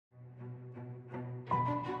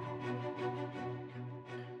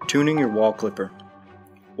Tuning your wall clipper.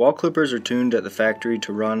 Wall clippers are tuned at the factory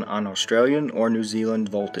to run on Australian or New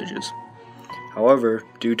Zealand voltages. However,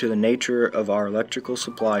 due to the nature of our electrical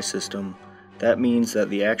supply system, that means that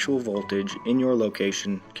the actual voltage in your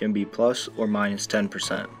location can be plus or minus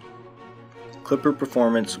 10%. Clipper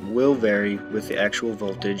performance will vary with the actual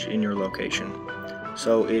voltage in your location,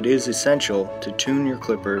 so it is essential to tune your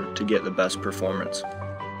clipper to get the best performance.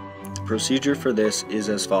 The procedure for this is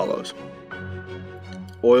as follows.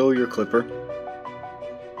 Oil your clipper.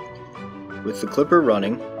 With the clipper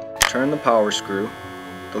running, turn the power screw,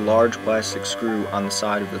 the large plastic screw on the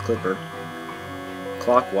side of the clipper,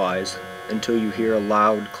 clockwise until you hear a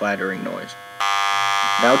loud clattering noise.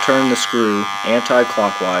 Now turn the screw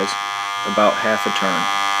anti-clockwise about half a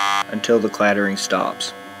turn until the clattering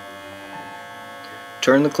stops.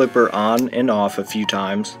 Turn the clipper on and off a few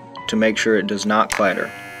times to make sure it does not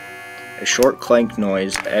clatter. A short clank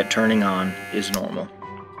noise at turning on is normal.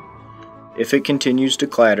 If it continues to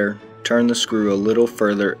clatter, turn the screw a little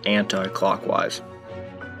further anti-clockwise.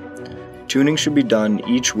 Tuning should be done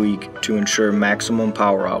each week to ensure maximum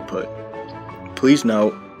power output. Please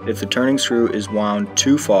note, if the turning screw is wound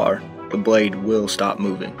too far, the blade will stop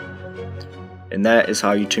moving. And that is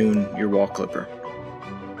how you tune your wall clipper.